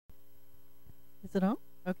Is it on?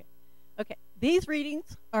 Okay. Okay. These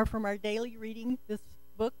readings are from our daily reading this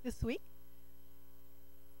book this week.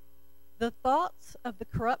 The thoughts of the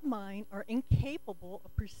corrupt mind are incapable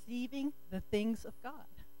of perceiving the things of God.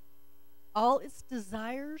 All its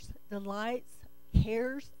desires, delights,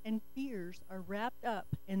 cares, and fears are wrapped up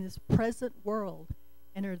in this present world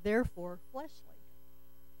and are therefore fleshly.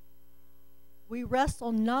 We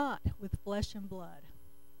wrestle not with flesh and blood.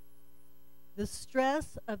 The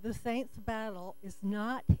stress of the saints' battle is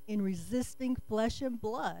not in resisting flesh and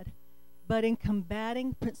blood, but in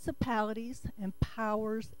combating principalities and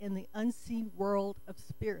powers in the unseen world of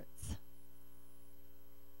spirits.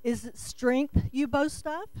 Is it strength you boast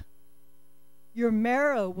of? Your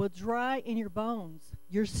marrow will dry in your bones,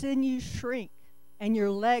 your sinews shrink, and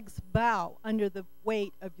your legs bow under the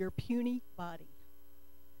weight of your puny body.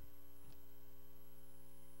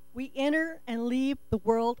 We enter and leave the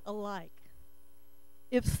world alike.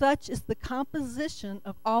 If such is the composition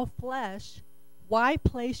of all flesh, why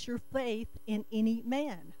place your faith in any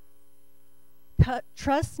man?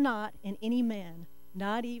 Trust not in any man,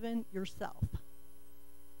 not even yourself.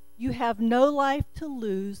 You have no life to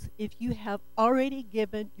lose if you have already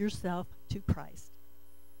given yourself to Christ.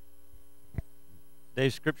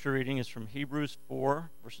 Today's scripture reading is from Hebrews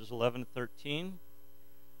 4, verses 11 to 13.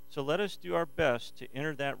 So let us do our best to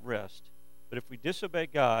enter that rest. But if we disobey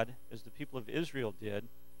God, as the people of Israel did,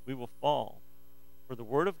 we will fall. For the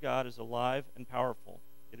word of God is alive and powerful.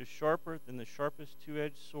 It is sharper than the sharpest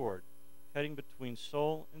two-edged sword, cutting between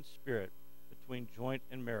soul and spirit, between joint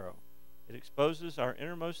and marrow. It exposes our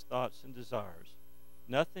innermost thoughts and desires.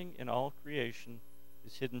 Nothing in all creation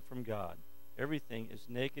is hidden from God. Everything is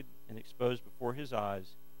naked and exposed before his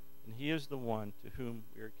eyes, and he is the one to whom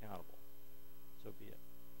we are accountable. So be it.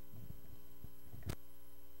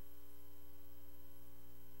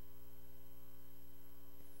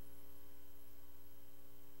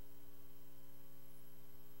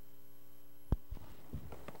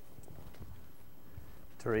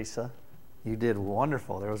 Teresa, you did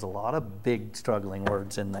wonderful. There was a lot of big struggling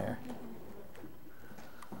words in there.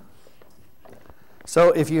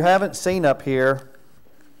 So if you haven't seen up here,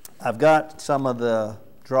 I've got some of the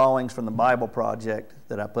drawings from the Bible Project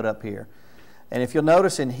that I put up here. And if you'll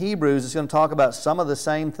notice in Hebrews, it's going to talk about some of the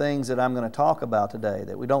same things that I'm going to talk about today,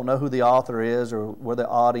 that we don't know who the author is or who the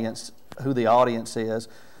audience is.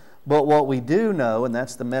 But what we do know, and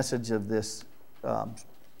that's the message of this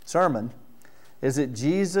sermon, is that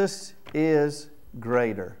Jesus is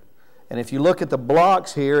greater. And if you look at the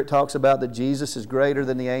blocks here, it talks about that Jesus is greater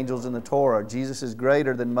than the angels in the Torah. Jesus is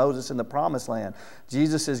greater than Moses in the Promised Land.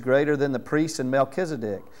 Jesus is greater than the priests in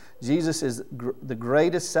Melchizedek. Jesus is the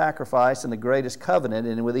greatest sacrifice and the greatest covenant,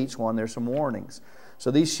 and with each one there's some warnings. So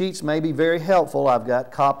these sheets may be very helpful. I've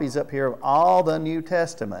got copies up here of all the New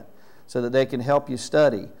Testament so that they can help you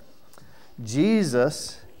study.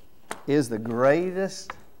 Jesus is the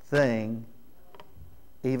greatest thing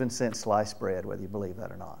even since sliced bread, whether you believe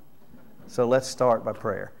that or not. So let's start by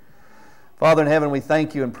prayer. Father in heaven, we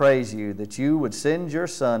thank you and praise you that you would send your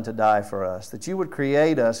Son to die for us, that you would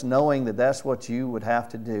create us knowing that that's what you would have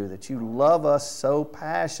to do, that you love us so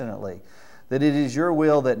passionately, that it is your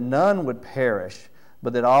will that none would perish,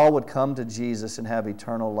 but that all would come to Jesus and have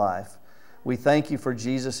eternal life. We thank you for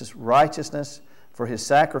Jesus' righteousness, for his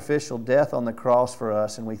sacrificial death on the cross for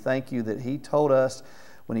us, and we thank you that he told us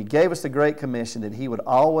when he gave us the Great Commission that he would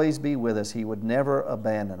always be with us. He would never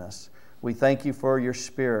abandon us. We thank you for your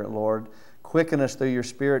Spirit, Lord. Quicken us through your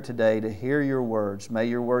Spirit today to hear your words. May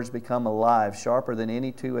your words become alive, sharper than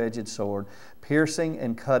any two-edged sword, piercing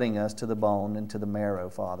and cutting us to the bone and to the marrow,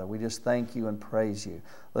 Father. We just thank you and praise you.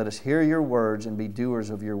 Let us hear your words and be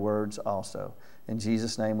doers of your words also. In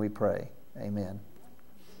Jesus' name we pray. Amen.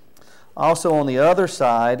 Also on the other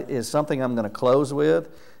side is something I'm going to close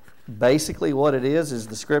with. Basically what it is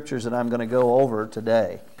the scriptures that I'm going to go over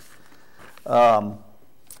today.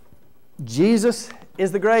 Jesus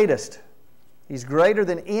is the greatest. He's greater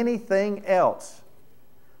than anything else.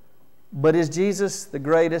 But is Jesus the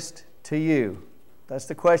greatest to you? That's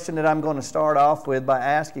the question that I'm going to start off with by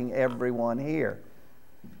asking everyone here.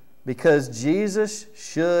 Because Jesus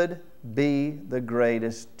should be the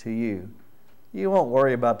greatest to you. You won't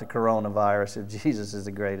worry about the coronavirus if Jesus is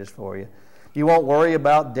the greatest for you. You won't worry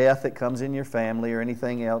about death that comes in your family or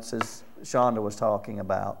anything else, as Shonda was talking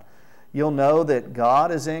about. You'll know that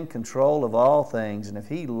God is in control of all things, and if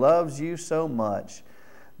he loves you so much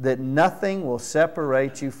that nothing will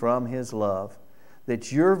separate you from his love,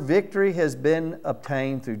 that your victory has been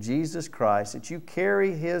obtained through Jesus Christ, that you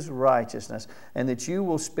carry his righteousness, and that you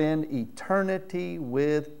will spend eternity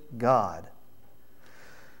with God.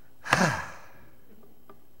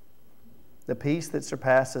 the peace that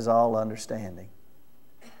surpasses all understanding.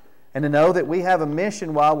 And to know that we have a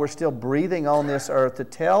mission while we're still breathing on this earth to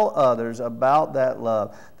tell others about that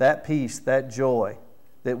love, that peace, that joy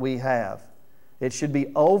that we have. It should be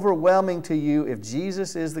overwhelming to you, if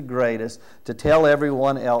Jesus is the greatest, to tell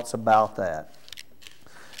everyone else about that.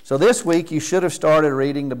 So this week you should have started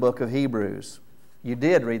reading the book of Hebrews. You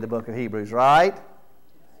did read the book of Hebrews, right?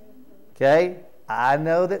 Okay? I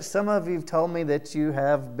know that some of you have told me that you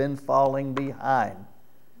have been falling behind.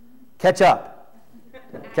 Catch up.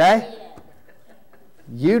 Okay?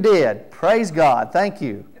 You did. Praise God. Thank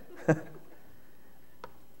you.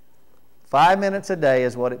 5 minutes a day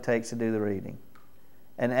is what it takes to do the reading.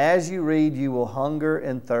 And as you read, you will hunger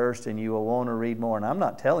and thirst, and you will want to read more. And I'm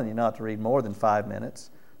not telling you not to read more than 5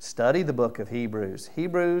 minutes. Study the book of Hebrews.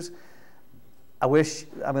 Hebrews, I wish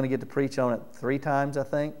I'm going to get to preach on it 3 times, I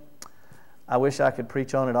think. I wish I could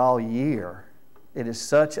preach on it all year. It is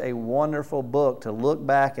such a wonderful book to look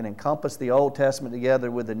back and encompass the Old Testament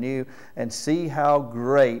together with the New and see how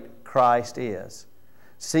great Christ is.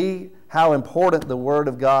 See how important the Word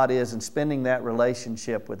of God is in spending that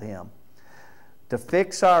relationship with Him. To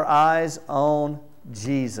fix our eyes on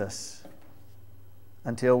Jesus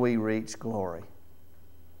until we reach glory.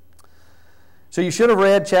 So you should have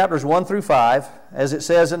read chapters 1 through 5. As it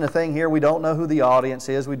says in the thing here, we don't know who the audience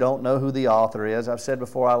is. We don't know who the author is. I've said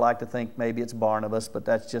before I like to think maybe it's Barnabas, but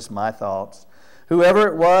that's just my thoughts. Whoever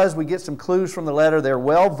it was, we get some clues from the letter. They're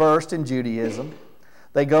well versed in Judaism.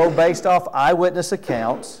 They go based off eyewitness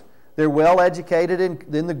accounts. They're well educated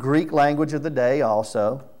in the Greek language of the day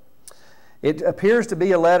also. It appears to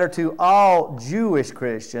be a letter to all Jewish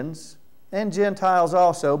Christians and Gentiles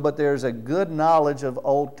also, but there's a good knowledge of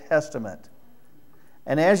Old Testament.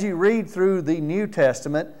 And as you read through the New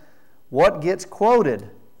Testament, what gets quoted?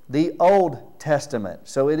 The Old Testament.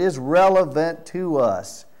 So it is relevant to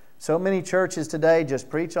us. So many churches today just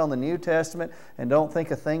preach on the New Testament and don't think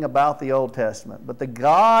a thing about the Old Testament. But the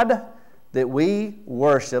God that we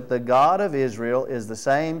worship, the God of Israel, is the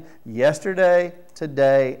same yesterday,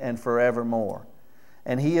 today, and forevermore.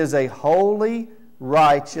 And He is a holy,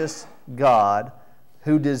 righteous God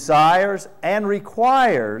who desires and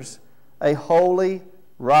requires a holy,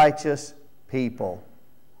 righteous people.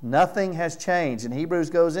 Nothing has changed, and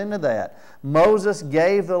Hebrews goes into that. Moses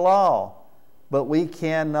gave the law, but we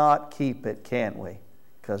cannot keep it, can't we?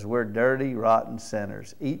 Because we're dirty, rotten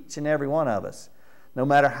sinners, each and every one of us. No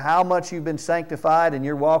matter how much you've been sanctified and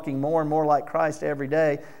you're walking more and more like Christ every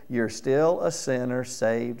day, you're still a sinner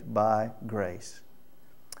saved by grace.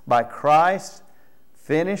 By Christ's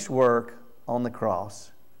finished work on the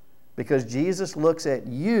cross. Because Jesus looks at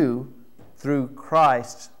you through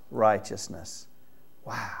Christ's righteousness.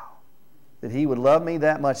 Wow. That He would love me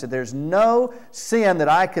that much, that there's no sin that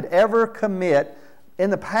I could ever commit in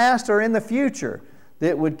the past or in the future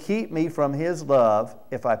that would keep me from His love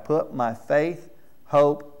if I put my faith,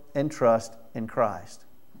 hope, and trust in Christ.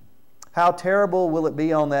 How terrible will it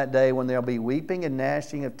be on that day when there'll be weeping and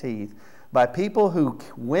gnashing of teeth by people who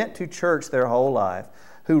went to church their whole life,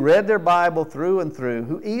 who read their Bible through and through,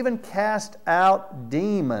 who even cast out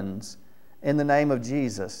demons in the name of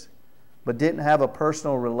Jesus, but didn't have a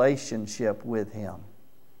personal relationship with Him.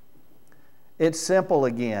 It's simple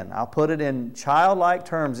again. I'll put it in childlike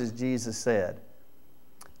terms as Jesus said.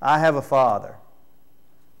 I have a father.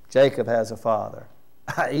 Jacob has a father.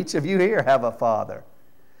 Each of you here have a father.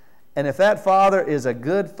 And if that father is a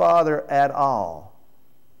good father at all,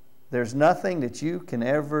 there's nothing that you can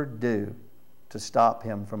ever do to stop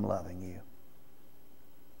him from loving you.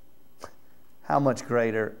 How much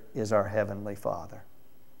greater is our Heavenly Father?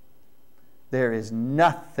 There is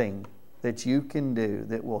nothing that you can do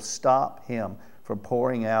that will stop Him from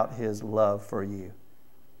pouring out His love for you.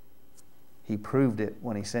 He proved it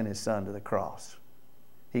when He sent His Son to the cross.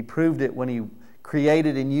 He proved it when He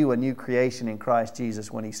created in you a new creation in Christ Jesus,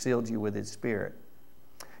 when He sealed you with His Spirit.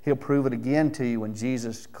 He'll prove it again to you when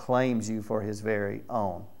Jesus claims you for His very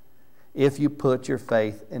own, if you put your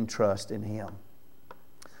faith and trust in Him.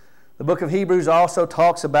 The book of Hebrews also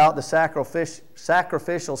talks about the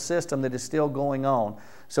sacrificial system that is still going on.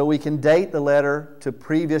 So we can date the letter to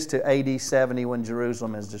previous to AD 70 when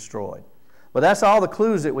Jerusalem is destroyed. But that's all the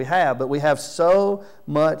clues that we have. But we have so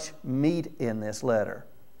much meat in this letter.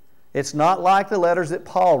 It's not like the letters that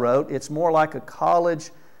Paul wrote. It's more like a college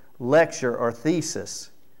lecture or thesis.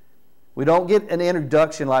 We don't get an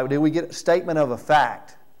introduction like we do. We get a statement of a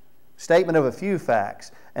fact, statement of a few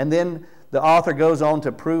facts. And then the author goes on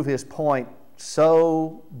to prove his point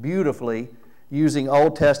so beautifully using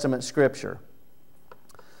Old Testament scripture.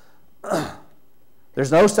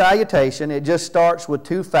 There's no salutation. It just starts with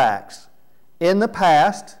two facts. In the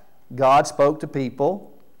past, God spoke to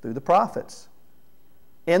people through the prophets.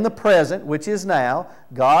 In the present, which is now,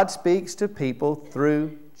 God speaks to people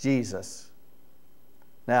through Jesus.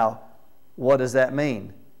 Now, what does that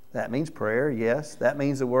mean? That means prayer, yes. That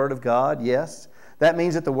means the Word of God, yes. That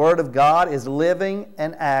means that the Word of God is living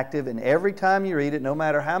and active, and every time you read it, no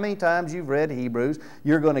matter how many times you've read Hebrews,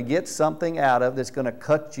 you're going to get something out of it that's going to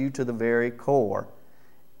cut you to the very core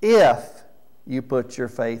if you put your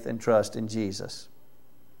faith and trust in Jesus.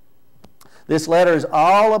 This letter is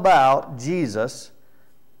all about Jesus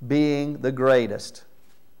being the greatest,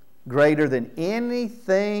 greater than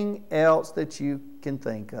anything else that you can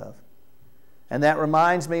think of. And that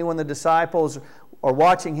reminds me when the disciples are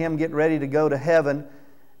watching Him get ready to go to heaven,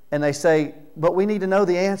 and they say, but we need to know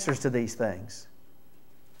the answers to these things.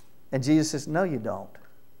 And Jesus says, no, you don't.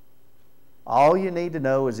 All you need to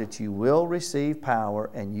know is that you will receive power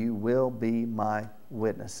and you will be my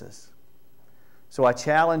witnesses. So I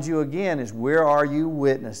challenge you again, is where are you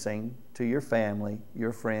witnessing to your family,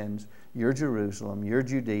 your friends, your Jerusalem, your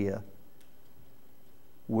Judea?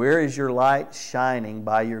 Where is your light shining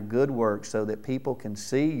by your good works so that people can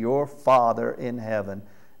see your Father in heaven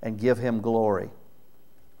and give Him glory?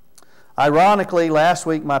 Ironically, last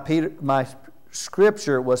week my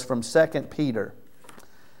scripture was from 2 Peter.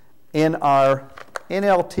 In our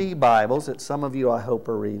NLT Bibles that some of you I hope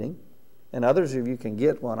are reading, and others of you can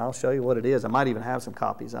get one. I'll show you what it is. I might even have some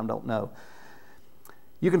copies. I don't know.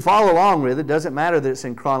 You can follow along with it. It doesn't matter that it's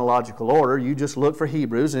in chronological order. You just look for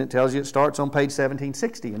Hebrews, and it tells you it starts on page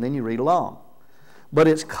 1760, and then you read along. But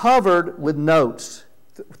it's covered with notes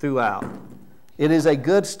throughout. It is a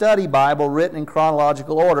good study Bible written in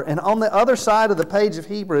chronological order. And on the other side of the page of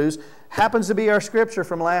Hebrews happens to be our scripture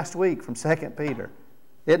from last week, from 2 Peter.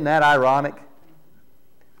 Isn't that ironic?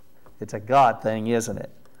 It's a God thing, isn't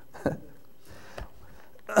it?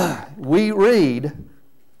 We read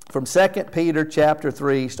from 2 Peter chapter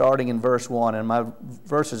 3, starting in verse 1, and my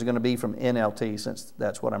verses are going to be from NLT since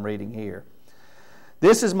that's what I'm reading here.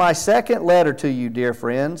 This is my second letter to you, dear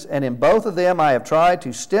friends, and in both of them I have tried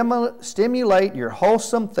to stimulate your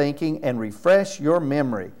wholesome thinking and refresh your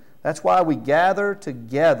memory. That's why we gather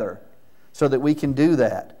together, so that we can do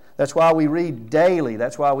that. That's why we read daily.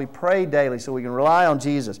 That's why we pray daily, so we can rely on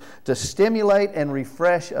Jesus to stimulate and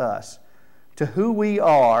refresh us to who we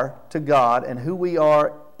are to God and who we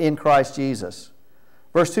are in Christ Jesus.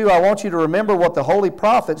 Verse 2, I want you to remember what the holy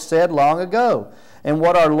prophets said long ago and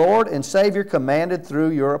what our Lord and Savior commanded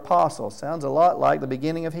through your apostles. Sounds a lot like the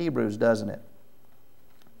beginning of Hebrews, doesn't it?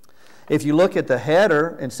 If you look at the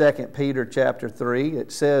header in 2 Peter chapter 3,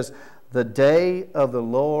 it says, the day of the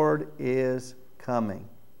Lord is coming.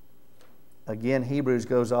 Again, Hebrews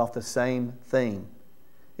goes off the same theme.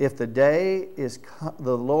 If the day is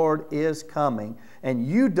the Lord is coming, and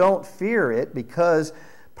you don't fear it because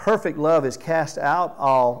perfect love has cast out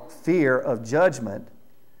all fear of judgment,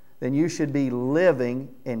 then you should be living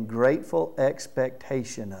in grateful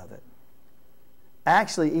expectation of it.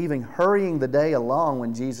 Actually, even hurrying the day along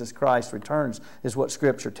when Jesus Christ returns is what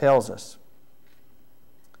Scripture tells us.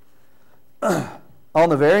 On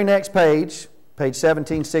the very next page, page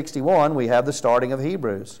 1761, we have the starting of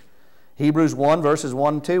Hebrews. Hebrews 1, verses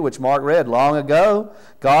 1 and 2, which Mark read. Long ago,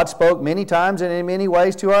 God spoke many times and in many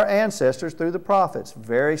ways to our ancestors through the prophets.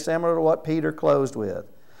 Very similar to what Peter closed with.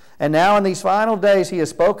 And now in these final days, He has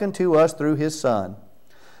spoken to us through His Son.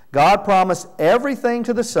 God promised everything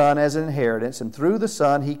to the Son as an inheritance, and through the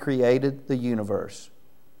Son He created the universe.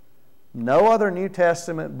 No other New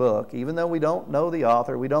Testament book, even though we don't know the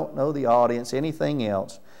author, we don't know the audience, anything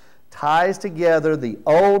else, ties together the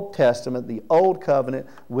Old Testament, the Old Covenant,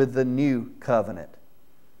 with the New Covenant.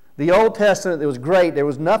 The Old Testament, it was great. There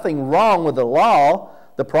was nothing wrong with the law.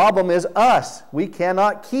 The problem is us. We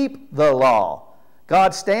cannot keep the law.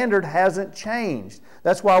 God's standard hasn't changed.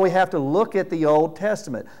 That's why we have to look at the Old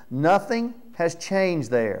Testament. Nothing has changed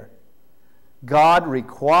there. God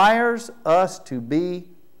requires us to be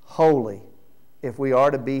holy if we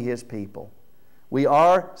are to be His people. We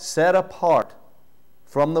are set apart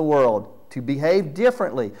from the world to behave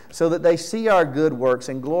differently so that they see our good works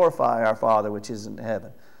and glorify our Father which is in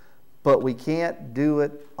heaven. But we can't do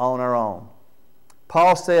it on our own.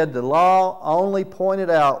 Paul said the law only pointed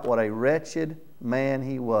out what a wretched man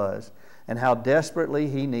he was and how desperately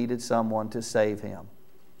he needed someone to save him.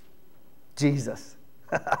 Jesus.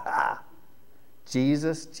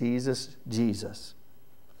 Jesus, Jesus, Jesus.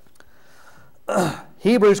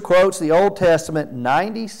 Hebrews quotes the Old Testament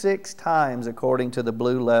 96 times according to the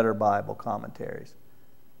Blue Letter Bible commentaries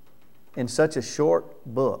in such a short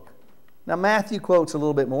book. Now Matthew quotes a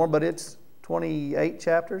little bit more, but it's 28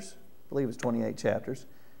 chapters. I believe it's 28 chapters.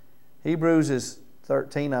 Hebrews is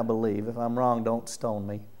 13, I believe. If I'm wrong, don't stone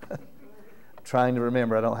me. Trying to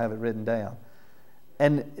remember, I don't have it written down.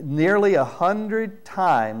 And nearly 100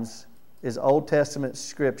 times is Old Testament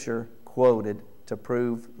scripture quoted to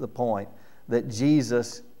prove the point that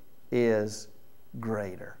Jesus is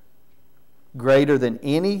greater. Greater than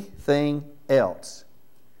anything else.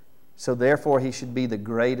 So therefore, He should be the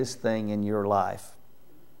greatest thing in your life.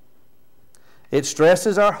 It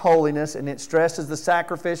stresses our holiness and it stresses the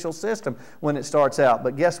sacrificial system when it starts out.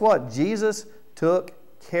 But guess what? Jesus took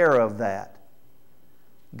care of that.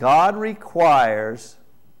 God requires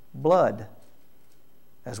blood.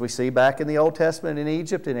 As we see back in the Old Testament in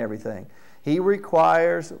Egypt and everything. He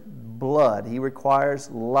requires blood. He requires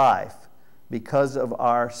life because of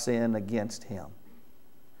our sin against Him.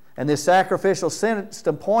 And this sacrificial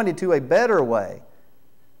system pointed to a better way.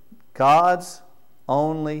 God's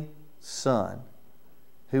only Son,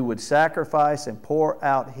 who would sacrifice and pour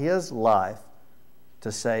out His life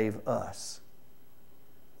to save us.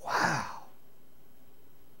 Wow!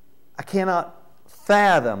 I cannot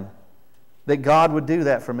fathom that God would do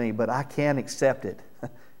that for me, but I can accept it.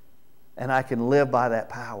 And I can live by that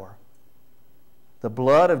power. The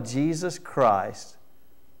blood of Jesus Christ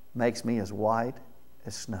makes me as white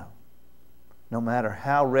as snow, no matter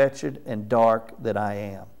how wretched and dark that I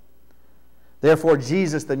am. Therefore,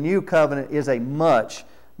 Jesus, the new covenant, is a much,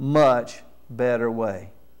 much better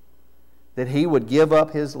way. That He would give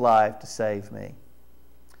up His life to save me.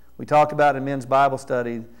 We talked about in men's Bible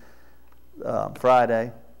study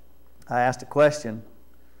Friday. I asked a question.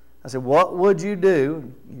 I said, what would you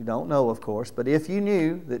do? You don't know, of course, but if you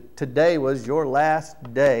knew that today was your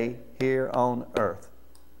last day here on earth,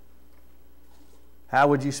 how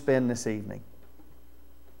would you spend this evening?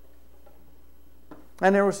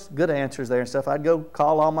 And there was good answers there and stuff. I'd go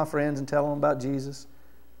call all my friends and tell them about Jesus.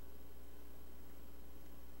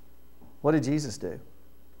 What did Jesus do?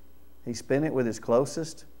 He spent it with His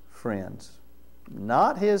closest friends.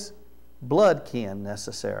 Not His blood kin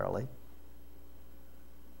necessarily,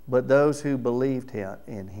 but those who believed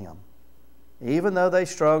in Him. Even though they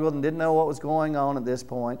struggled and didn't know what was going on at this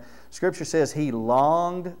point, Scripture says He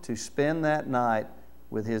longed to spend that night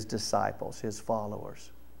with His disciples, His followers.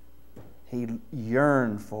 He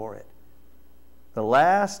yearned for it. The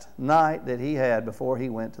last night that He had before He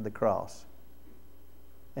went to the cross.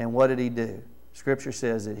 And what did He do? Scripture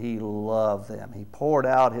says that He loved them. He poured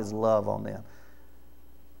out His love on them.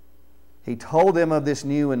 He told them of this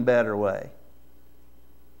new and better way.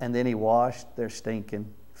 And then He washed their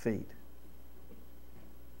stinking feet.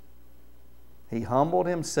 He humbled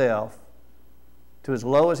Himself to as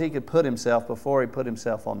low as He could put Himself before He put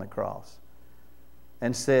Himself on the cross.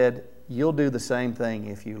 And said, you'll do the same thing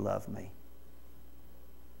if you love me.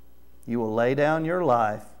 You will lay down your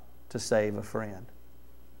life to save a friend.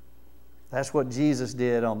 That's what Jesus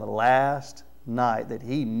did on the last night that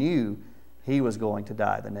He knew He was going to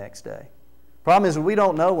die the next day. Problem is, we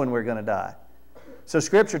don't know when we're going to die. So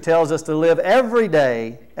Scripture tells us to live every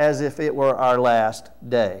day as if it were our last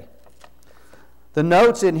day. The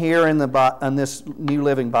notes in here in this New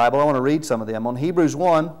Living Bible, I want to read some of them. On Hebrews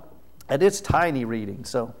 1, and it's tiny reading,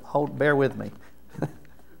 so bear with me.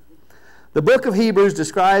 The book of Hebrews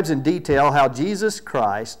describes in detail how Jesus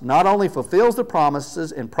Christ not only fulfills the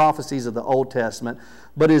promises and prophecies of the Old Testament,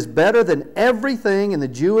 but is better than everything in the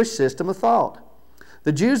Jewish system of thought.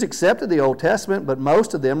 The Jews accepted the Old Testament, but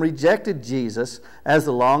most of them rejected Jesus as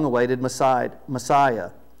the long-awaited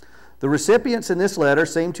Messiah. The recipients in this letter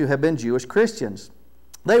seem to have been Jewish Christians.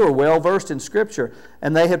 They were well-versed in Scripture,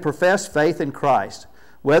 and they had professed faith in Christ.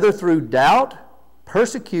 Whether through doubt,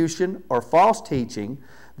 persecution, or false teaching,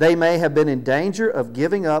 they may have been in danger of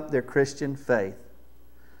giving up their Christian faith.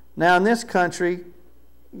 Now, in this country,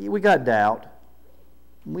 we got doubt.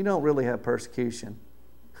 We don't really have persecution.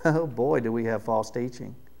 Oh boy, do we have false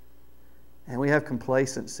teaching. And we have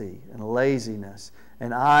complacency and laziness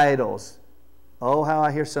and idols. Oh, how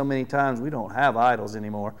I hear so many times, we don't have idols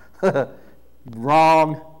anymore.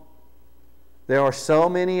 Wrong. There are so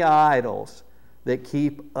many idols that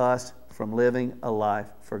keep us from living a life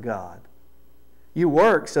for God. You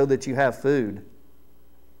work so that you have food,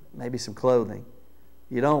 maybe some clothing.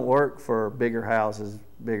 You don't work for bigger houses,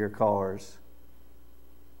 bigger cars.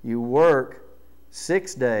 You work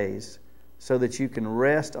 6 days so that you can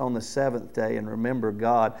rest on the seventh day and remember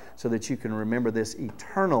God, so that you can remember this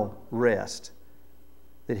eternal rest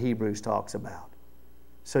that Hebrews talks about.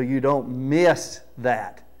 So you don't miss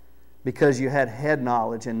that because you had head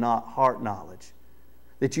knowledge and not heart knowledge.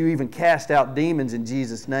 That you even cast out demons in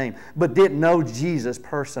Jesus' name, but didn't know Jesus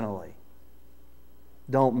personally.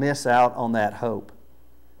 Don't miss out on that hope.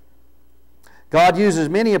 God uses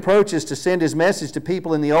many approaches to send His message to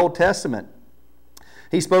people in the Old Testament.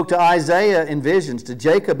 He spoke to Isaiah in visions, to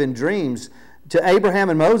Jacob in dreams, to Abraham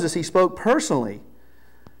and Moses He spoke personally.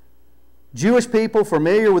 Jewish people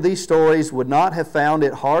familiar with these stories would not have found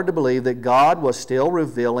it hard to believe that God was still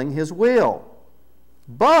revealing His will.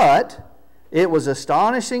 But it was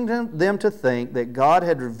astonishing to them to think that God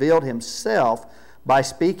had revealed Himself by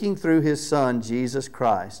speaking through His Son, Jesus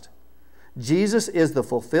Christ. Jesus is the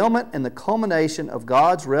fulfillment and the culmination of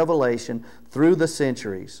God's revelation through the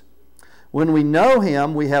centuries. When we know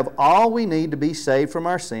Him, we have all we need to be saved from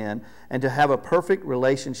our sin and to have a perfect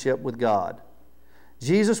relationship with God.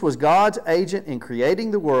 Jesus was God's agent in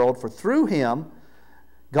creating the world, for through Him,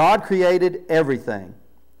 God created everything.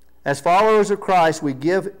 As followers of Christ, we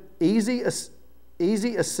give easy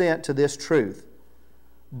assent to this truth,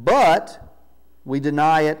 but we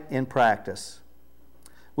deny it in practice.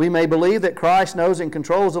 We may believe that Christ knows and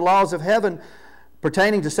controls the laws of heaven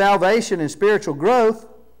pertaining to salvation and spiritual growth,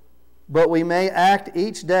 but we may act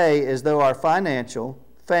each day as though our financial,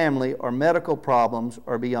 family, or medical problems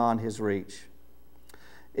are beyond His reach.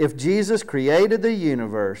 If Jesus created the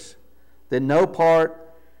universe, then no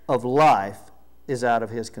part of life is out of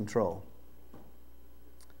His control.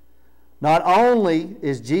 Not only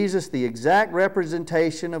is Jesus the exact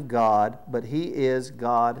representation of God, but He is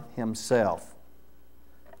God Himself.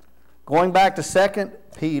 Going back to 2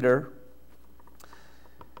 Peter,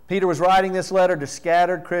 Peter was writing this letter to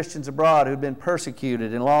scattered Christians abroad who had been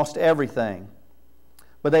persecuted and lost everything.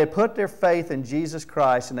 But they had put their faith in Jesus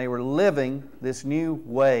Christ and they were living this new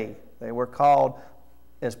way. They were called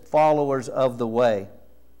as followers of the way.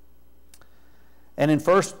 And in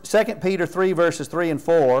 2 Peter 3, verses 3 and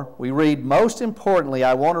 4, we read, "Most importantly,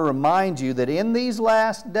 I want to remind you that in these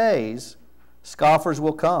last days, scoffers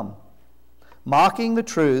will come, mocking the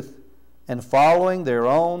truth and following their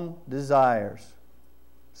own desires."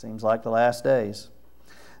 Seems like the last days.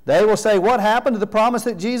 They will say, "What happened to the promise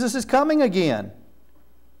that Jesus is coming again?"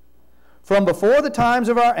 From before the times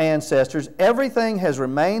of our ancestors, everything has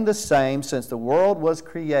remained the same since the world was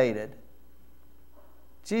created.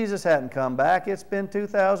 Jesus hadn't come back. It's been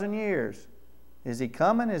 2,000 years. Is He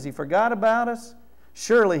coming? Has He forgot about us?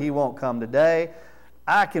 Surely He won't come today.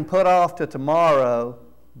 I can put off to tomorrow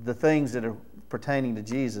the things that are pertaining to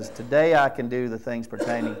Jesus. Today I can do the things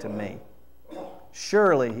pertaining to me.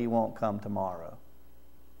 Surely He won't come tomorrow.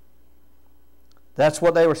 That's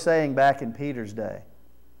what they were saying back in Peter's day.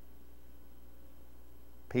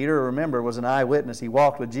 Peter, remember, was an eyewitness. He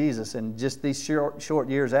walked with Jesus, and just these short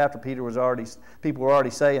years after, people were already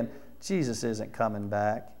saying, Jesus isn't coming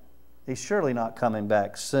back. He's surely not coming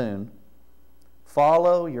back soon.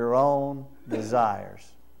 Follow your own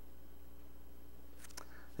desires.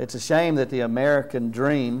 It's a shame that the American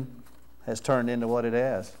dream has turned into what it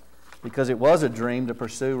has, because it was a dream to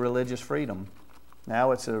pursue religious freedom.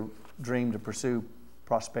 Now it's a dream to pursue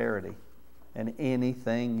prosperity, and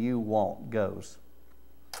anything you want goes.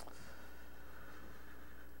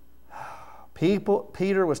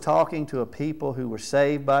 Peter was talking to a people who were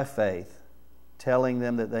saved by faith, telling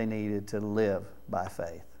them that they needed to live by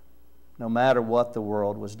faith, no matter what the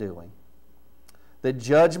world was doing. The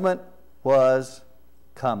judgment was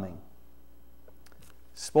coming.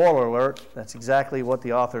 Spoiler alert, that's exactly what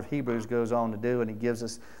the author of Hebrews goes on to do, and he gives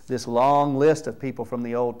us this long list of people from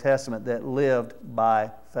the Old Testament that lived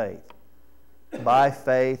by faith. By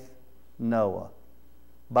faith, Noah.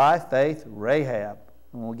 By faith, Rahab.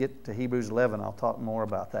 When we get to Hebrews 11, I'll talk more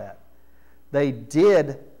about that. They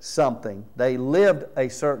did something. They lived a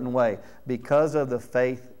certain way because of the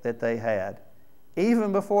faith that they had,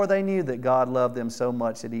 even before they knew that God loved them so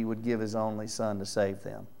much that He would give His only Son to save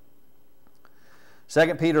them.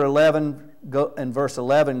 2 Peter 11 and verse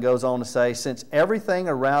 11 goes on to say, "Since everything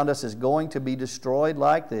around us is going to be destroyed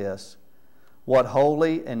like this, what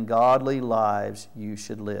holy and godly lives you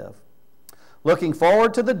should live. Looking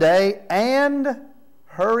forward to the day and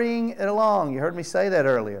hurrying it along." You heard me say that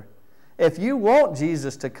earlier. If you want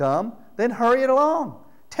Jesus to come, then hurry it along.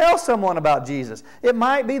 Tell someone about Jesus. It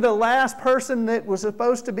might be the last person that was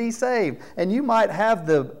supposed to be saved, and you might have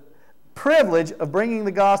the privilege of bringing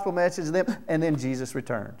the gospel message to them, and then Jesus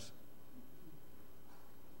returns.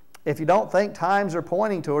 If you don't think times are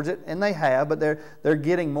pointing towards it, and they have, but they're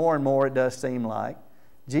getting more and more, it does seem like,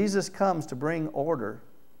 Jesus comes to bring order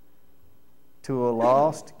to a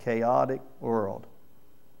lost, chaotic world.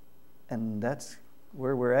 And that's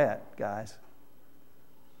where we're at, guys.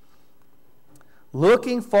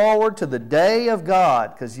 Looking forward to the day of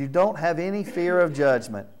God, because you don't have any fear of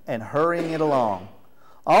judgment, and hurrying it along.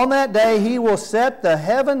 On that day, He will set the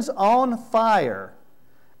heavens on fire,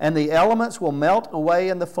 and the elements will melt away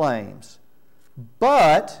in the flames.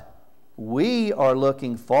 But we are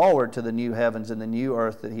looking forward to the new heavens and the new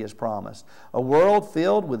earth that He has promised, a world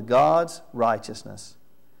filled with God's righteousness.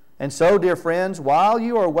 And so, dear friends, while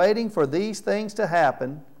you are waiting for these things to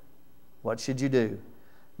happen, what should you do?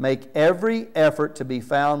 Make every effort to be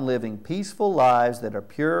found living peaceful lives that are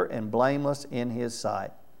pure and blameless in His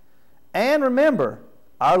sight. And remember,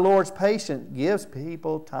 our Lord's patience gives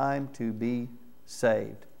people time to be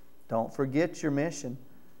saved. Don't forget your mission.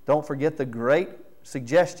 Don't forget the great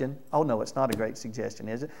suggestion. Oh, no, it's not a great suggestion,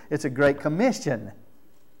 is it? It's a great commission.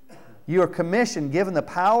 You are commissioned, given the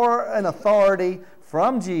power and authority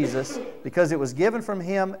from Jesus, because it was given from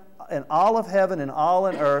Him in all of heaven and all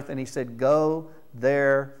in earth, and He said, go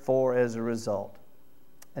therefore as a result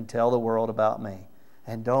and tell the world about me.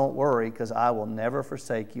 And don't worry, because I will never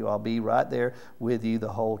forsake you. I'll be right there with you the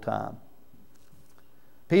whole time.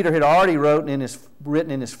 Peter had already written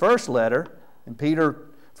in his first letter, in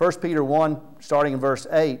 1 Peter 1, starting in verse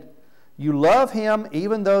 8, you love Him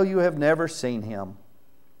even though you have never seen Him.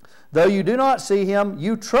 Though you do not see Him,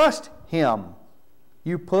 you trust Him.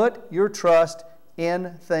 You put your trust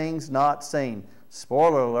in things not seen.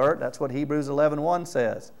 Spoiler alert, that's what Hebrews 11:1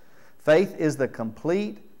 says. Faith is the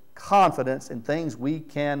complete confidence in things we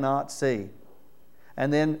cannot see.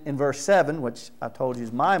 And then in verse 7, which I told you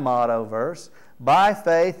is my motto verse, by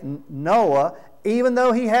faith Noah, even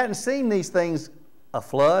though he hadn't seen these things, a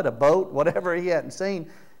flood, a boat, whatever he hadn't seen,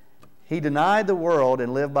 he denied the world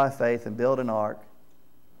and lived by faith and built an ark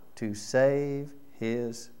to save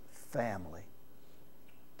his family,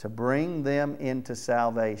 to bring them into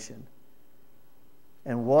salvation.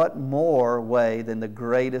 And what more way than the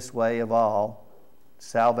greatest way of all,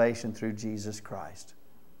 salvation through Jesus Christ,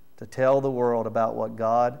 to tell the world about what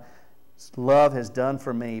God's love has done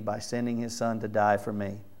for me by sending His Son to die for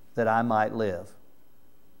me, that I might live.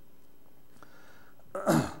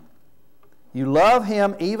 You love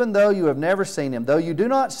Him even though you have never seen Him. Though you do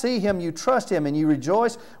not see Him, you trust Him, and you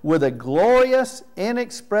rejoice with a glorious,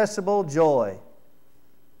 inexpressible joy.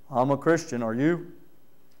 I'm a Christian, are you?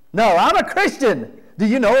 No, I'm a Christian. Do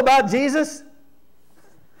you know about Jesus?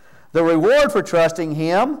 The reward for trusting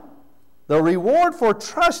Him,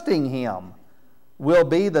 will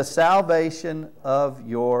be the salvation of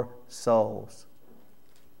your souls.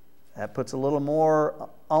 That puts a little more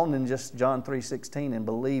on than just John 3:16 in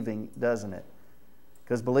believing, doesn't it?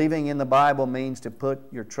 Because believing in the Bible means to put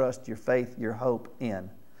your trust, your faith, your hope in.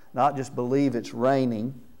 Not just believe it's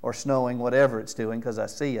raining or snowing, whatever it's doing, because I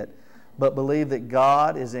see it, but believe that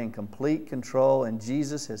God is in complete control and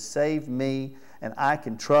Jesus has saved me and I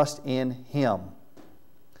can trust in Him.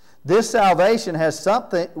 This salvation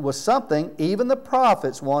was something even the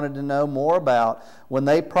prophets wanted to know more about when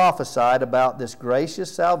they prophesied about this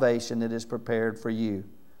gracious salvation that is prepared for you.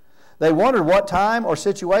 They wondered what time or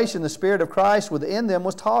situation the Spirit of Christ within them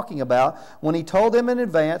was talking about when He told them in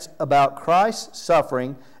advance about Christ's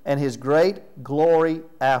suffering and His great glory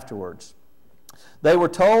afterwards. They were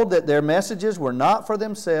told that their messages were not for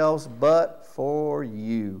themselves, but for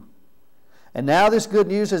you. And now this good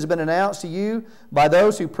news has been announced to you by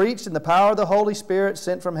those who preached in the power of the Holy Spirit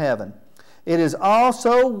sent from heaven. It is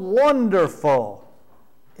also wonderful.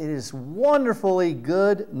 It is wonderfully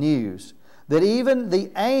good news that even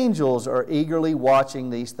the angels are eagerly watching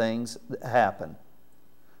these things happen.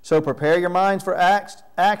 So prepare your minds for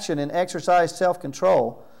action and exercise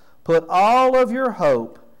self-control. Put all of your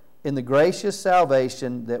hope in the gracious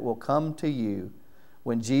salvation that will come to you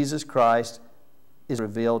when Jesus Christ is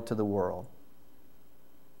revealed to the world.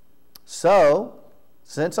 So,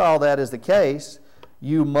 since all that is the case,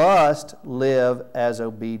 you must live as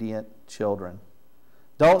obedient children.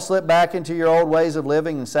 Don't slip back into your old ways of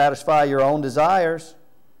living and satisfy your own desires.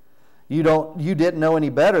 You didn't know any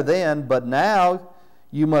better then, but now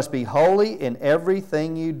you must be holy in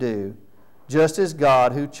everything you do, just as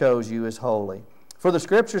God who chose you is holy. For the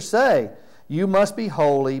Scriptures say, you must be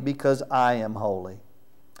holy because I am holy.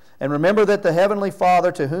 And remember that the Heavenly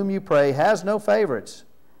Father to whom you pray has no favorites.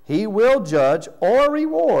 He will judge or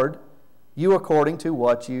reward you according to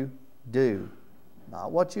what you do.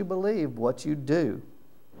 Not what you believe, what you do.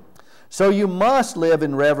 So you must live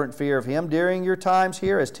in reverent fear of Him during your times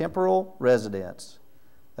here as temporal residents.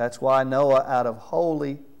 That's why Noah, out of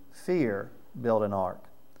holy fear, built an ark.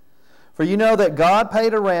 For you know that God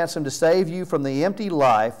paid a ransom to save you from the empty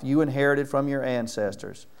life you inherited from your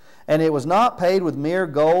ancestors. And it was not paid with mere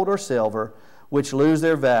gold or silver, which lose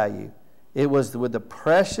their value. It was with the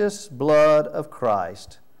precious blood of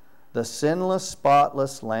Christ, the sinless,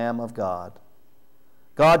 spotless Lamb of God.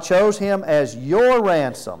 God chose Him as your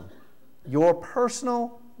ransom, your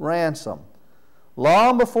personal ransom,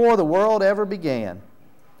 long before the world ever began.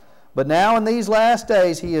 But now in these last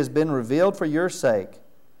days he has been revealed for your sake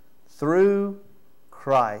through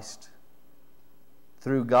Christ.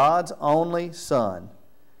 Through God's only Son,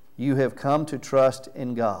 you have come to trust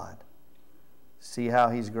in God. See how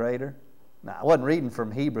he's greater? Now, I wasn't reading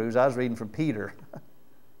from Hebrews, I was reading from Peter.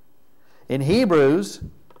 In Hebrews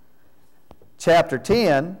chapter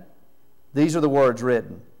 10, these are the words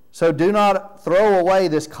written. So do not throw away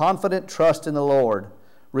this confident trust in the Lord.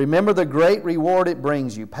 Remember the great reward it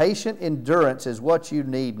brings you. Patient endurance is what you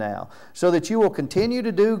need now, so that you will continue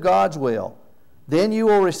to do God's will. Then you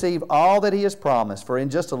will receive all that he has promised. For in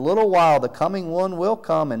just a little while the coming one will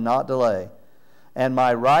come and not delay. And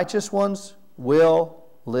my righteous ones will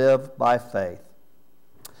live by faith.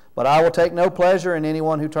 But I will take no pleasure in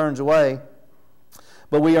anyone who turns away.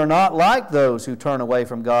 But we are not like those who turn away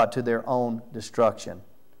from God to their own destruction.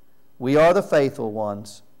 We are the faithful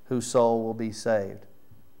ones whose soul will be saved.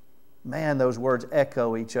 Man, those words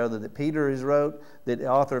echo each other that Peter has wrote, that the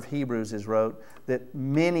author of Hebrews has wrote, that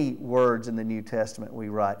many words in the New Testament we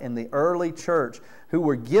write. In the early church, who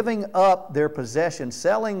were giving up their possessions,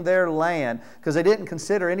 selling their land, because they didn't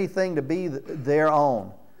consider anything to be their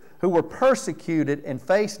own, who were persecuted and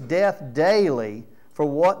faced death daily for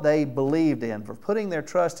what they believed in, for putting their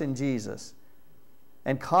trust in Jesus.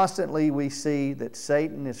 And constantly we see that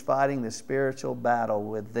Satan is fighting the spiritual battle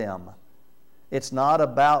with them. It's not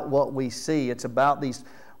about what we see. It's about these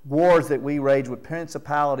wars that we wage with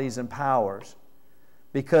principalities and powers.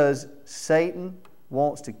 Because Satan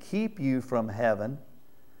wants to keep you from heaven.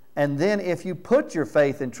 And then if you put your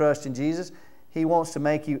faith and trust in Jesus, he wants to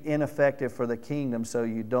make you ineffective for the kingdom so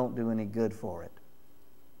you don't do any good for it.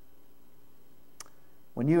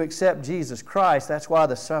 When you accept Jesus Christ, that's why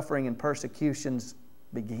the suffering and persecutions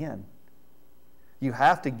begin. You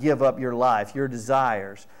have to give up your life, your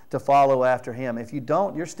desires, to follow after him. If you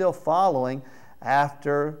don't, you're still following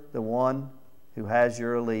after the one who has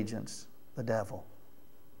your allegiance, the devil.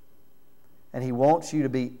 And he wants you to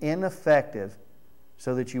be ineffective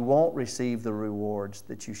so that you won't receive the rewards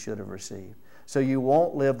that you should have received. So you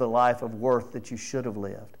won't live the life of worth that you should have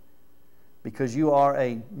lived. Because you are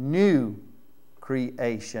a new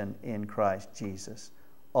creation in Christ Jesus.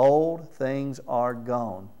 Old things are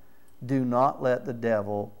gone. Do not let the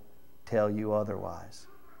devil tell you otherwise.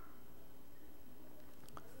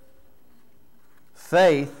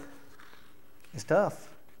 Faith is tough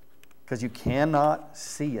because you cannot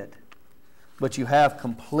see it. But you have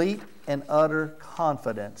complete and utter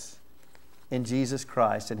confidence in Jesus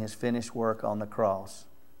Christ and his finished work on the cross.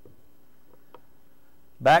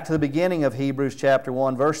 Back to the beginning of Hebrews chapter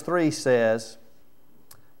 1, verse 3 says,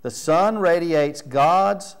 the Son radiates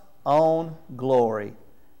God's own glory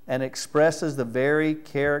and expresses the very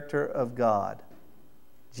character of God.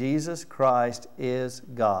 Jesus Christ is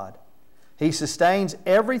God. He sustains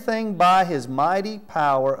everything by his mighty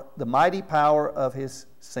power, the mighty power of his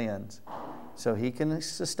sins, so he can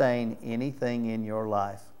sustain anything in your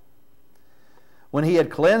life. When he had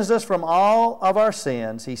cleansed us from all of our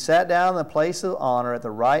sins, he sat down in the place of honor at the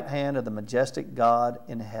right hand of the majestic God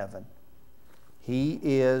in heaven. He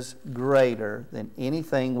is greater than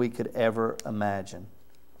anything we could ever imagine.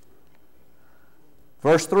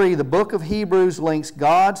 Verse 3, the book of Hebrews links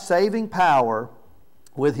God's saving power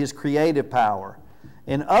with his creative power.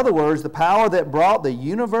 In other words, the power that brought the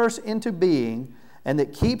universe into being and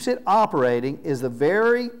that keeps it operating is the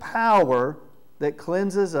very power that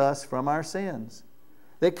cleanses us from our sins,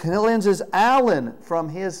 that cleanses Alan from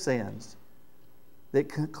his sins, that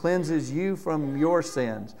cleanses you from your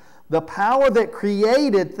sins. The power that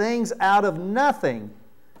created things out of nothing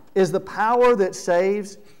is the power that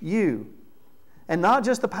saves you. And not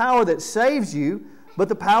just the power that saves you, but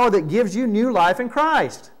the power that gives you new life in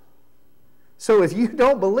Christ. So if you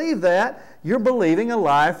don't believe that, you're believing a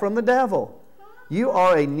lie from the devil. You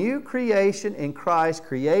are a new creation in Christ,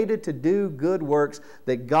 created to do good works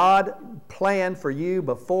that God planned for you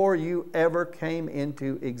before you ever came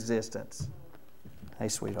into existence. Hey,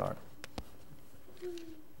 sweetheart.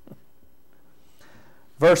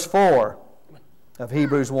 Verse 4 of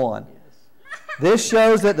Hebrews 1. This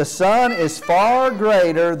shows that the Son is far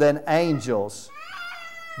greater than angels,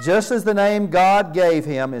 just as the name God gave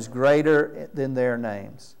him is greater than their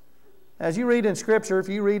names. As you read in Scripture, if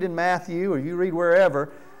you read in Matthew or you read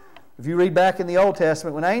wherever, if you read back in the Old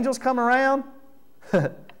Testament, when angels come around,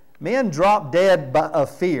 men drop dead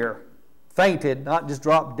of fear, fainted, not just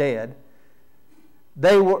drop dead.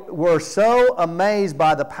 They were so amazed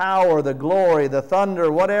by the power, the glory, the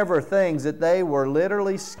thunder, whatever things, that they were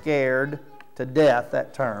literally scared to death,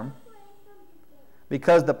 that term,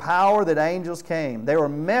 because the power that angels came. They were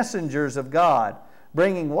messengers of God,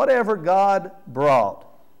 bringing whatever God brought.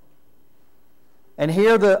 And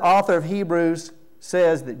here the author of Hebrews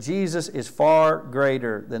says that Jesus is far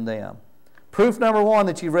greater than them. Proof number one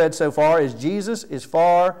that you've read so far is Jesus is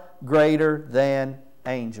far greater than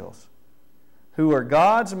angels, who are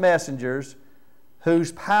God's messengers,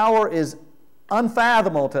 whose power is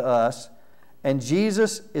unfathomable to us, and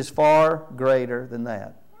Jesus is far greater than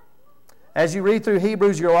that. As you read through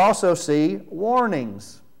Hebrews, you'll also see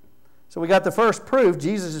warnings. So we got the first proof,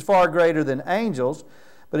 Jesus is far greater than angels,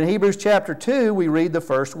 but in Hebrews chapter 2, we read the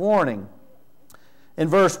first warning. In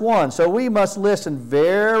verse 1, so we must listen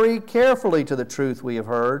very carefully to the truth we have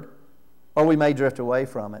heard, or we may drift away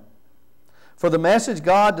from it. For the message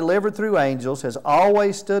God delivered through angels has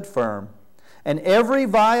always stood firm, and every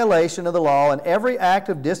violation of the law and every act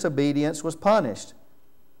of disobedience was punished.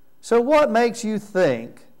 So what makes you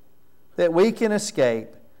think that we can escape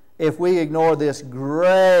if we ignore this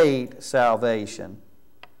great salvation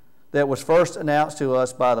that was first announced to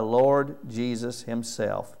us by the Lord Jesus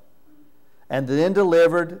Himself, and then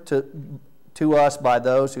delivered to us by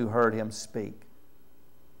those who heard Him speak?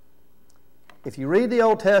 If you read the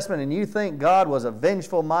Old Testament and you think God was a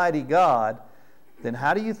vengeful, mighty God, then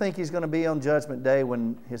how do you think He's going to be on Judgment Day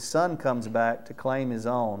when His Son comes back to claim His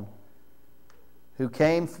own, who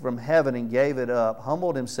came from heaven and gave it up,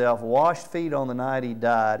 humbled Himself, washed feet on the night He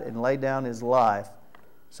died, and laid down His life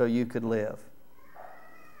so you could live?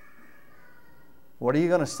 What are you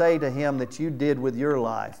going to say to Him that you did with your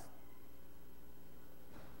life?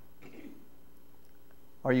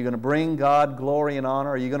 Are you going to bring God glory and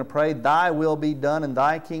honor? Are you going to pray, Thy will be done and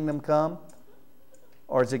Thy kingdom come?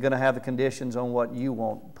 Or is it going to have the conditions on what you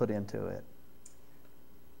want put into it?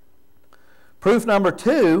 Proof number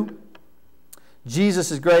 2,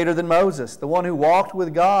 Jesus is greater than Moses, the one who walked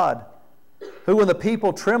with God, who when the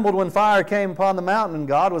people trembled when fire came upon the mountain and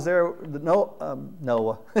God was there,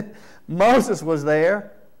 Noah, Moses was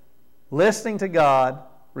there listening to God,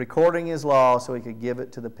 recording His law so He could give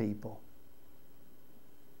it to the people.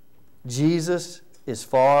 Jesus is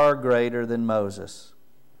far greater than Moses.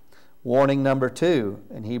 Warning number 2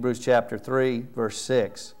 in Hebrews chapter 3, verse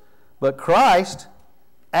 6. But Christ,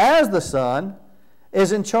 as the Son,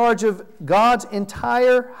 is in charge of God's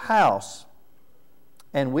entire house.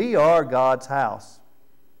 And we are God's house.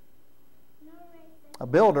 A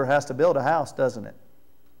builder has to build a house, doesn't it?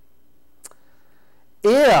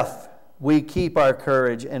 If we keep our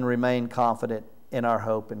courage and remain confident in our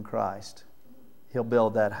hope in Christ, He'll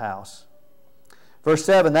build that house. Verse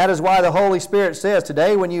 7, that is why the Holy Spirit says,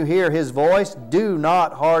 today when you hear His voice, do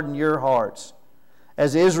not harden your hearts,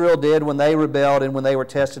 as Israel did when they rebelled and when they were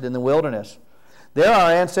tested in the wilderness. There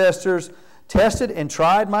our ancestors tested and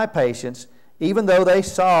tried my patience, even though they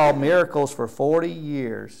saw miracles for 40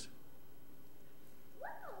 years.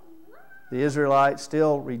 The Israelites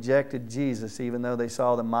still rejected Jesus, even though they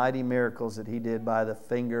saw the mighty miracles that He did by the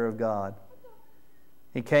finger of God.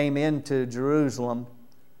 He came into Jerusalem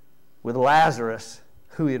with Lazarus,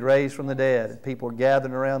 who He had raised from the dead. And people were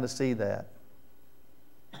gathering around to see that.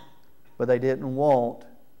 But they didn't want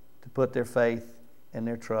to put their faith and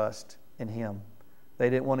their trust in Him. They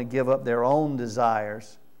didn't want to give up their own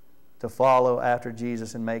desires to follow after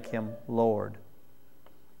Jesus and make Him Lord.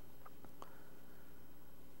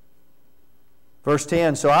 Verse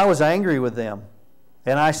 10, so I was angry with them,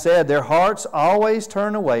 and I said, their hearts always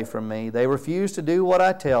turn away from me. They refuse to do what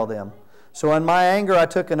I tell them. So in my anger I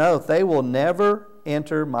took an oath, they will never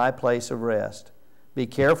enter my place of rest. Be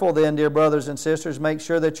careful then, dear brothers and sisters, make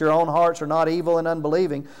sure that your own hearts are not evil and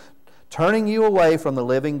unbelieving, turning you away from the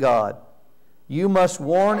living God. You must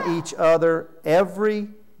warn each other every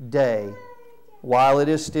day while it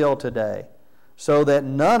is still today, so that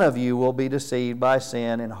none of you will be deceived by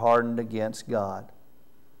sin and hardened against God.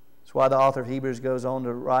 That's why the author of Hebrews goes on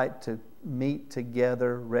to write to meet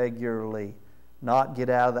together regularly, not get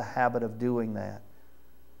out of the habit of doing that.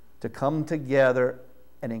 To come together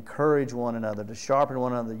and encourage one another, to sharpen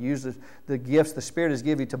one another, use the gifts the Spirit has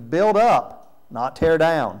given you to build up, not tear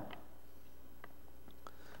down.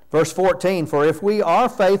 Verse 14, for if we are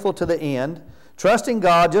faithful to the end, trusting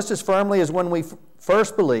God just as firmly as when we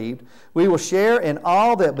first believed, we will share in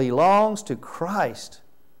all that belongs to Christ.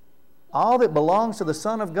 All that belongs to the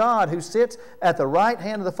Son of God who sits at the right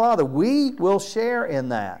hand of the Father. We will share in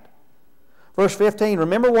that. Verse 15,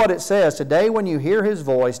 remember what it says, today when you hear His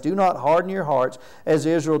voice, do not harden your hearts as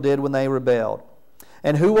Israel did when they rebelled.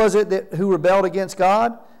 And who was it who rebelled against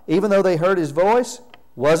God, even though they heard His voice?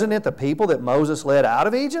 Wasn't it the people that Moses led out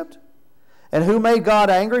of Egypt? And who made God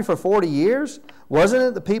angry for 40 years? Wasn't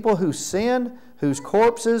it the people who sinned, whose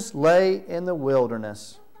corpses lay in the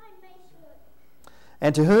wilderness?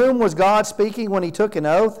 And to whom was God speaking when He took an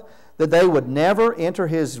oath that they would never enter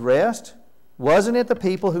His rest? Wasn't it the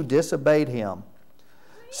people who disobeyed him?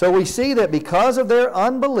 So we see that because of their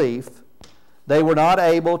unbelief, they were not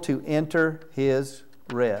able to enter his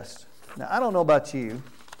rest. Now, I don't know about you,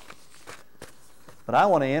 but I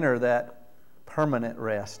want to enter that permanent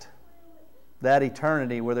rest. That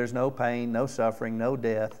eternity where there's no pain, no suffering, no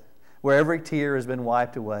death, where every tear has been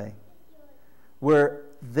wiped away, where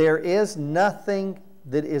there is nothing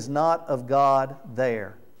that is not of God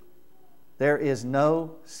there. There is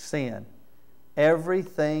no sin.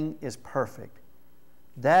 Everything is perfect.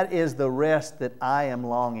 That is the rest that I am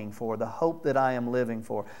longing for, the hope that I am living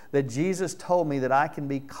for, that Jesus told me that I can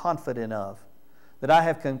be confident of, that I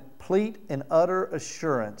have complete and utter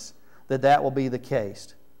assurance that that will be the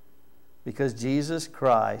case, because Jesus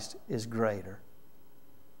Christ is greater.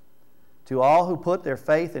 To all who put their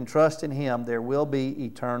faith and trust in Him, there will be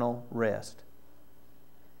eternal rest.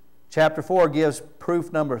 Chapter 4 gives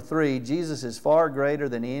proof number 3. Jesus is far greater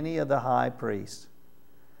than any of the high priests.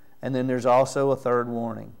 And then there's also a third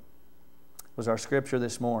warning. It was our scripture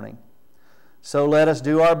this morning. So let us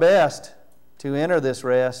do our best to enter this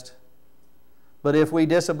rest. But if we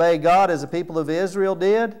disobey God as the people of Israel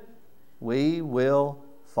did, we will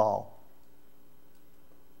fall.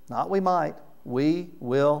 Not we might, we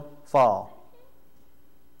will fall.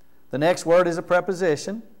 The next word is a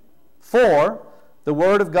preposition. For, the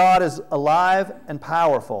Word of God is alive and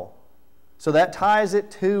powerful. So that ties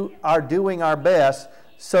it to our doing our best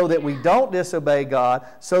so that we don't disobey God,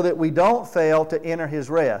 so that we don't fail to enter His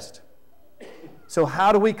rest. So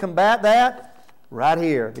how do we combat that? Right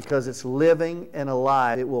here, because it's living and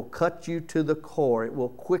alive. It will cut you to the core. It will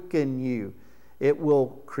quicken you. It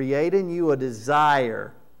will create in you a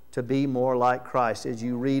desire to be more like Christ as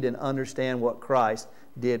you read and understand what Christ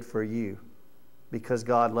did for you, because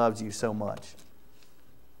God loves you so much.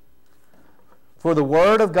 For the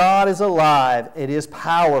Word of God is alive. It is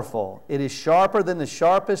powerful. It is sharper than the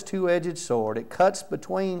sharpest two-edged sword. It cuts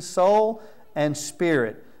between soul and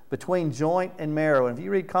spirit, between joint and marrow. And if you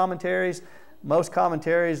read commentaries, most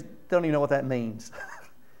commentaries don't even know what that means.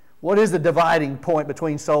 What is the dividing point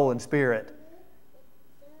between soul and spirit?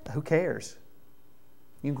 Who cares?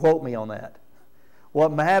 You can quote me on that.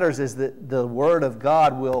 What matters is that the Word of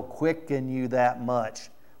God will quicken you that much.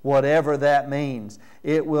 Whatever that means.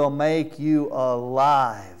 It will make you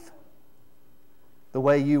alive. The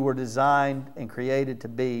way you were designed and created to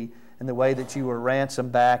be, and the way that you were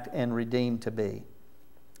ransomed back and redeemed to be.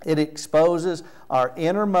 It exposes our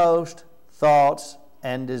innermost thoughts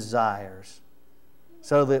and desires,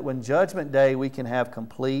 so that when Judgment Day we can have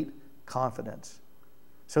complete confidence,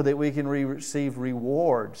 so that we can receive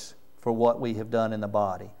rewards for what we have done in the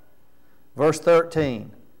body. Verse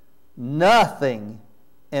 13, nothing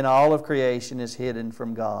in all of creation is hidden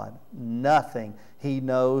from God. Nothing. He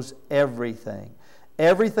knows everything.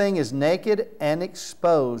 Everything is naked and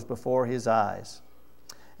exposed before His eyes.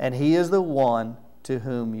 And He is the one to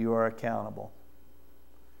whom you are accountable.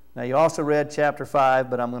 Now, you also read chapter 5,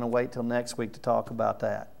 but I'm going to wait till next week to talk about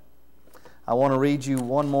that. I want to read you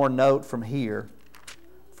one more note from here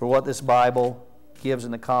for what this Bible gives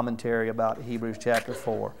in the commentary about Hebrews chapter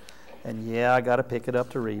 4. And yeah, I got to pick it up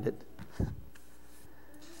to read it.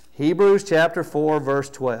 Hebrews chapter 4, verse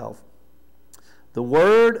 12. The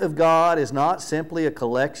Word of God is not simply a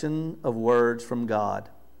collection of words from God,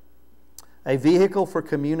 a vehicle for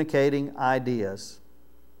communicating ideas.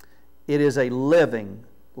 It is a living,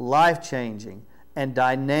 life-changing, and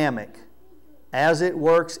dynamic as it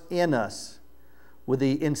works in us with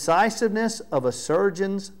the incisiveness of a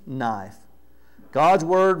surgeon's knife. God's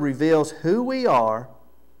Word reveals who we are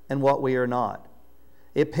and what we are not.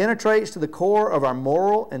 It penetrates to the core of our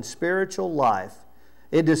moral and spiritual life.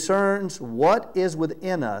 It discerns what is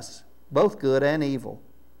within us, both good and evil.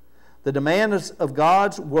 The demands of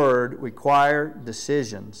God's Word require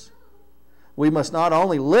decisions. We must not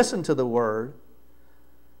only listen to the Word,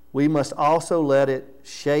 we must also let it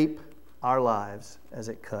shape our lives as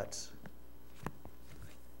it cuts.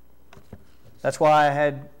 That's why I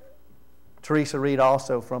had Teresa read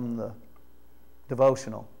also from the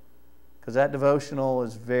devotional, because that devotional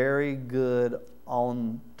is very good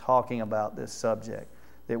on talking about this subject,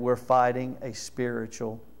 that we're fighting a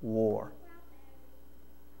spiritual war.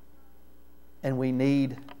 And we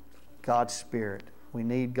need God's Spirit. We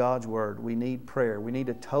need God's Word. We need prayer. We need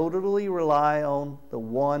to totally rely on the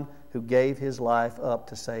one who gave His life up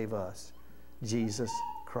to save us, Jesus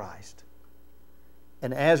Christ.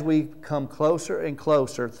 And as we come closer and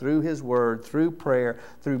closer through His Word, through prayer,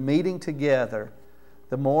 through meeting together,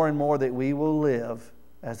 the more and more that we will live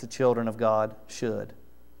as the children of God should.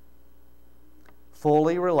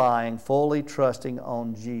 Fully relying, fully trusting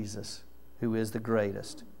on Jesus, who is the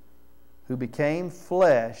greatest. who became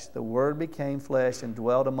flesh, the Word became flesh and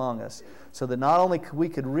dwelt among us, so that not only we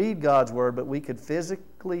could read God's Word, but we could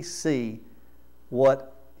physically see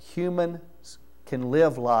what humans can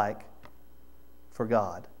live like for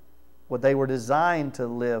God, what they were designed to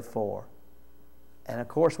live for. And of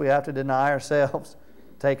course, we have to deny ourselves,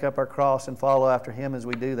 take up our cross, and follow after Him as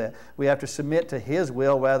we do that. We have to submit to His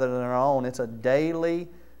will rather than our own. It's a daily,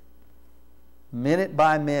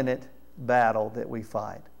 minute-by-minute battle that we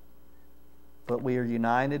fight. But we are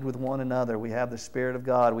united with one another. We have the Spirit of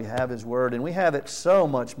God. We have His Word. And we have it so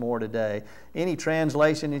much more today. Any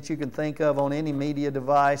translation that you can think of on any media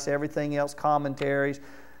device, everything else, commentaries,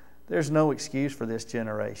 there's no excuse for this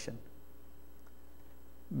generation.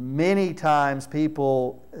 Many times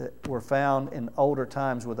people were found in older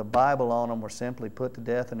times with a Bible on them were simply put to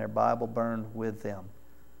death and their Bible burned with them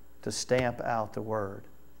to stamp out the Word.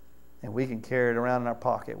 And we can carry it around in our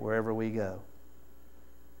pocket wherever we go.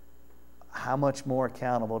 How much more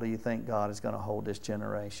accountable do you think God is going to hold this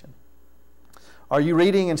generation? Are you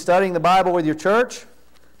reading and studying the Bible with your church?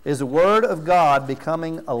 Is the Word of God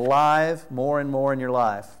becoming alive more and more in your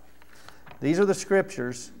life? These are the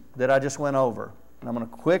scriptures that I just went over. And I'm going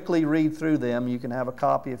to quickly read through them. You can have a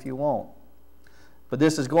copy if you want. But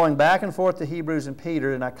this is going back and forth to Hebrews and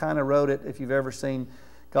Peter, and I kind of wrote it, if you've ever seen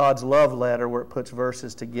God's love letter where it puts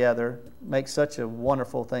verses together. It makes such a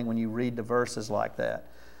wonderful thing when you read the verses like that.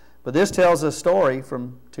 But this tells a story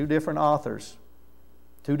from two different authors,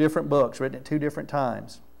 two different books written at two different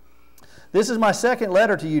times. This is my second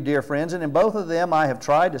letter to you, dear friends, and in both of them I have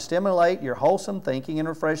tried to stimulate your wholesome thinking and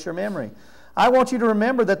refresh your memory. I want you to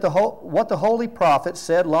remember that what the holy prophets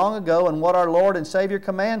said long ago and what our Lord and Savior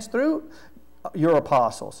commands through your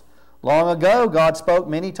apostles. Long ago, God spoke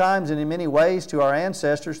many times and in many ways to our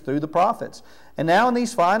ancestors through the prophets. And now in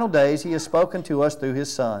these final days, He has spoken to us through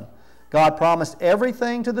His Son. God promised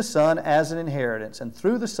everything to the Son as an inheritance, and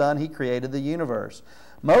through the Son He created the universe.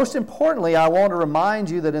 Most importantly, I want to remind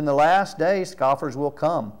you that in the last days, scoffers will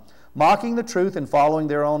come, mocking the truth and following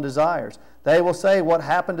their own desires. They will say, what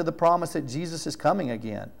happened to the promise that Jesus is coming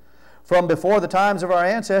again? From before the times of our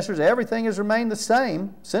ancestors, everything has remained the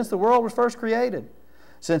same since the world was first created.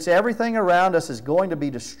 Since everything around us is going to be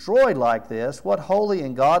destroyed like this, what holy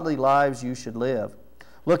and godly lives you should live.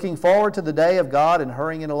 Looking forward to the day of God and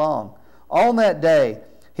hurrying it along. On that day,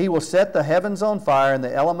 He will set the heavens on fire and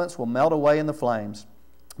the elements will melt away in the flames.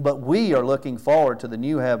 But we are looking forward to the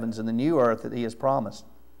new heavens and the new earth that He has promised.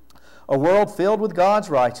 A world filled with God's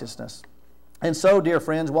righteousness. And so, dear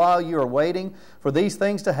friends, while you are waiting for these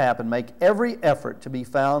things to happen, make every effort to be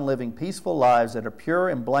found living peaceful lives that are pure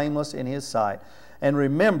and blameless in His sight. And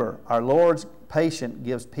remember, our Lord's patience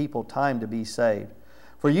gives people time to be saved.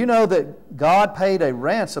 For you know that God paid a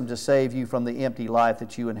ransom to save you from the empty life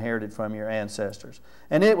that you inherited from your ancestors.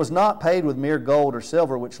 And it was not paid with mere gold or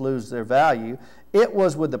silver, which lose their value. It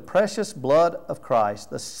was with the precious blood of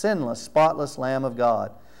Christ, the sinless, spotless Lamb of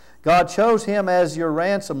God. God chose Him as your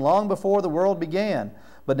ransom long before the world began.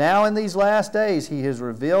 But now in these last days He has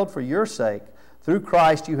revealed for your sake. Through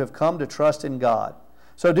Christ you have come to trust in God.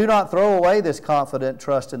 So do not throw away this confident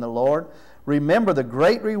trust in the Lord. Remember the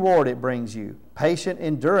great reward it brings you. Patient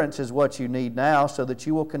endurance is what you need now so that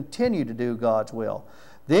you will continue to do God's will.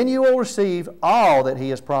 Then you will receive all that He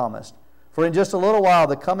has promised. For in just a little while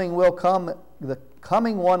the coming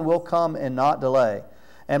one will come and not delay.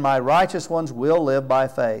 And my righteous ones will live by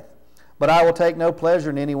faith. But I will take no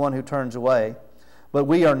pleasure in anyone who turns away. But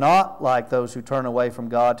we are not like those who turn away from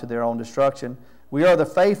God to their own destruction. We are the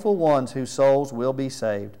faithful ones whose souls will be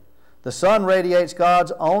saved. The Son radiates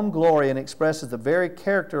God's own glory and expresses the very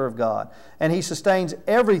character of God. And He sustains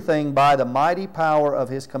everything by the mighty power of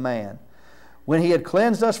His command. When He had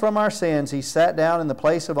cleansed us from our sins, He sat down in the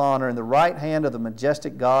place of honor in the right hand of the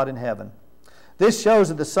majestic God in heaven. This shows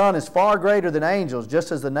that the Son is far greater than angels,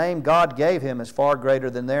 just as the name God gave Him is far greater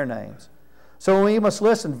than their names. So we must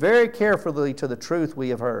listen very carefully to the truth we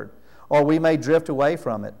have heard, or we may drift away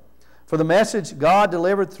from it. For the message God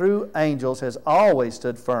delivered through angels has always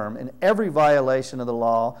stood firm, and every violation of the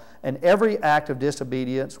law and every act of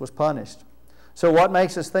disobedience was punished. So what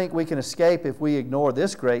makes us think we can escape if we ignore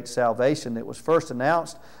this great salvation that was first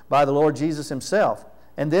announced by the Lord Jesus Himself,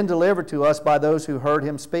 and then delivered to us by those who heard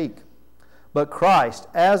Him speak? But Christ,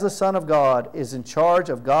 as the Son of God, is in charge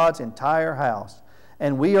of God's entire house.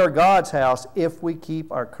 And we are God's house if we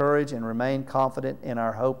keep our courage and remain confident in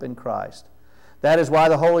our hope in Christ. That is why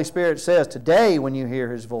the Holy Spirit says, today when you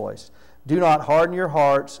hear His voice, do not harden your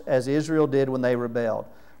hearts as Israel did when they rebelled,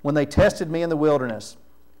 when they tested me in the wilderness.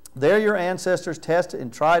 There your ancestors tested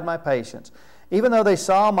and tried my patience, even though they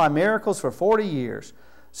saw my miracles for 40 years.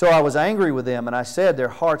 So I was angry with them, and I said, their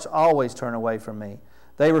hearts always turn away from me.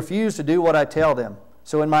 They refuse to do what I tell them.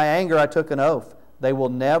 So in my anger I took an oath. They will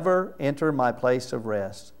never enter my place of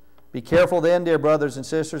rest. Be careful then, dear brothers and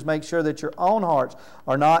sisters. Make sure that your own hearts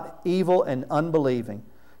are not evil and unbelieving,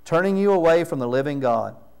 turning you away from the living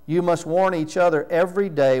God. You must warn each other every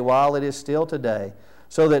day while it is still today,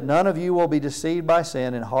 so that none of you will be deceived by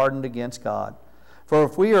sin and hardened against God. For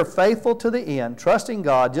if we are faithful to the end, trusting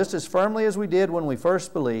God just as firmly as we did when we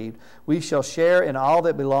first believed, we shall share in all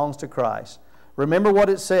that belongs to Christ. Remember what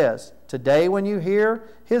it says, today when you hear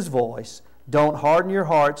His voice, don't harden your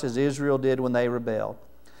hearts as Israel did when they rebelled.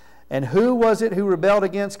 And who was it who rebelled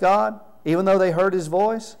against God, even though they heard His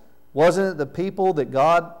voice? Wasn't it the people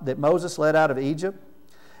that Moses led out of Egypt?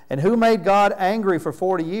 And who made God angry for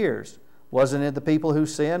 40 years? Wasn't it the people who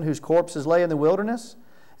sinned, whose corpses lay in the wilderness?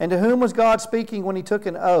 And to whom was God speaking when He took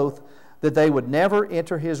an oath that they would never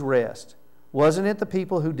enter His rest? Wasn't it the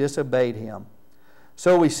people who disobeyed Him?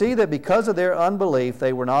 So we see that because of their unbelief,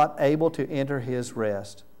 they were not able to enter His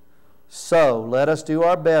rest. So let us do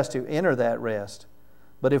our best to enter that rest.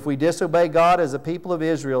 But if we disobey God as the people of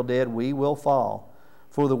Israel did, we will fall.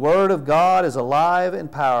 For the word of God is alive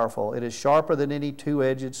and powerful. It is sharper than any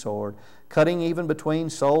two-edged sword, cutting even between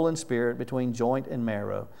soul and spirit, between joint and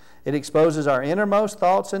marrow. It exposes our innermost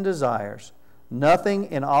thoughts and desires.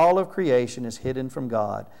 Nothing in all of creation is hidden from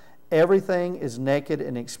God. Everything is naked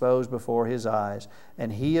and exposed before His eyes,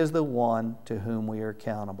 and He is the one to whom we are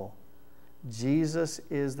accountable. Jesus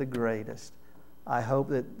is the greatest. I hope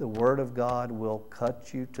that the Word of God will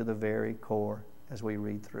cut you to the very core as we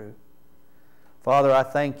read through. Father, I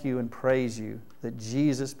thank You and praise You that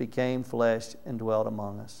Jesus became flesh and dwelt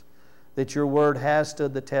among us, that Your Word has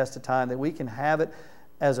stood the test of time, that we can have it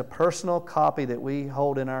as a personal copy that we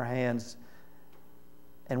hold in our hands,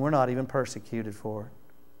 and we're not even persecuted for it.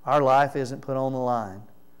 Our life isn't put on the line.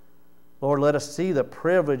 Lord, let us see the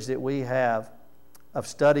privilege that we have of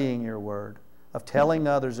studying Your Word, of telling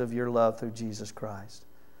others of Your love through Jesus Christ.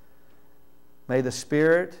 May the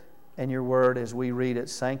Spirit and Your Word, as we read it,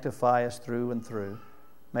 sanctify us through and through.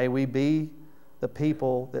 May we be the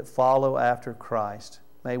people that follow after Christ.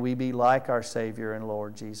 May we be like our Savior and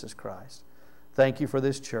Lord Jesus Christ. Thank You for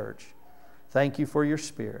this church. Thank You for Your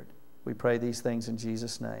Spirit. We pray these things in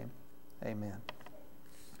Jesus' name. Amen.